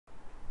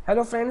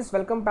Hello friends,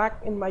 welcome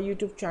back in my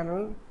YouTube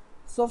channel.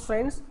 So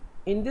friends,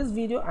 in this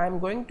video I am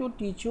going to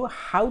teach you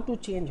how to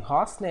change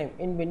hostname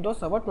in Windows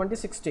Server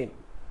 2016.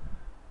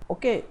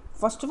 Okay,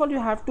 first of all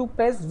you have to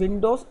press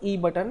Windows E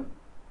button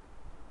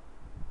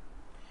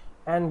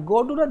and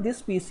go to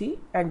this PC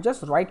and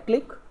just right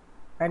click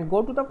and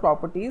go to the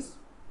properties.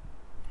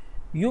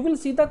 You will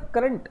see the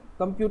current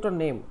computer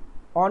name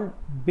on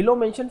below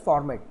mentioned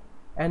format,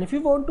 and if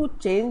you want to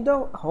change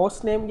the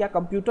host name or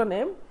computer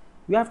name,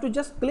 you have to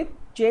just click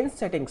change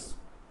settings.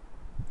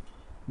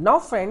 Now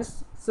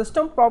friends,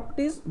 system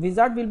properties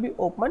wizard will be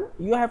open.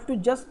 You have to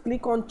just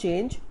click on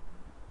change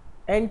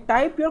and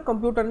type your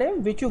computer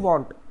name which you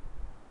want.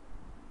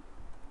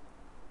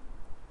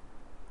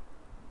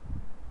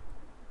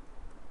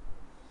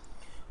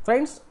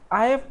 Friends,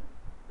 I have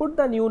put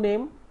the new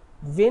name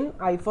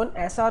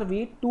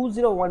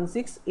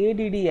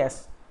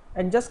win-srv2016adds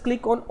and just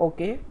click on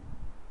OK.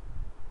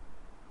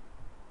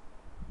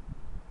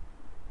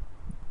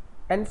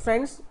 And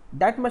friends,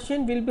 that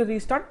machine will be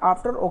restart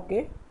after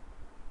OK.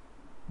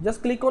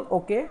 Just click on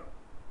OK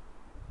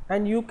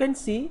and you can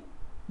see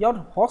your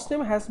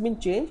hostname has been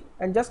changed,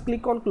 and just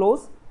click on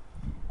close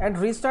and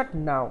restart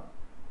now.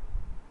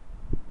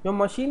 Your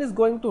machine is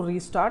going to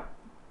restart.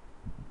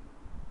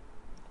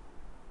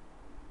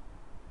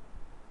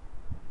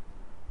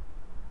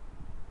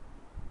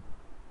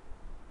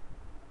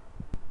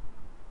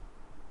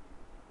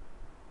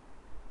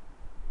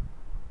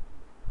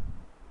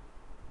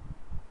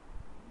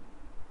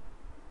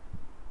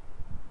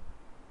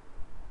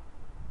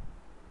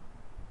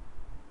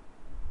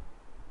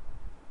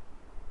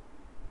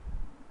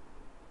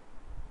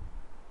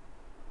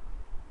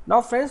 Now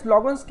friends,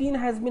 login screen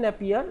has been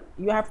appeared.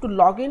 You have to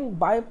log in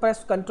by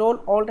press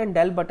Ctrl Alt and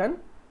Del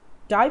button.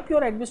 Type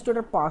your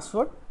administrator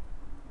password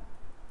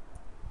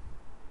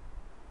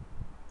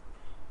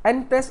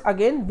and press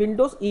again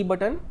Windows E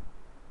button.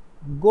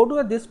 Go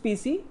to this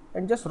PC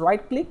and just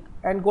right click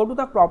and go to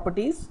the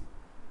properties,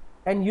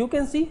 and you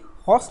can see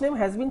hostname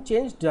has been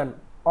changed done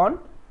on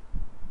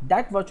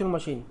that virtual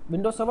machine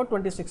Windows Server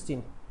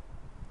 2016.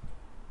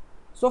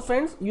 So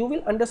friends, you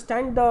will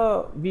understand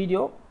the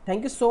video.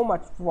 Thank you so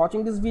much for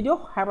watching this video.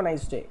 Have a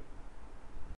nice day.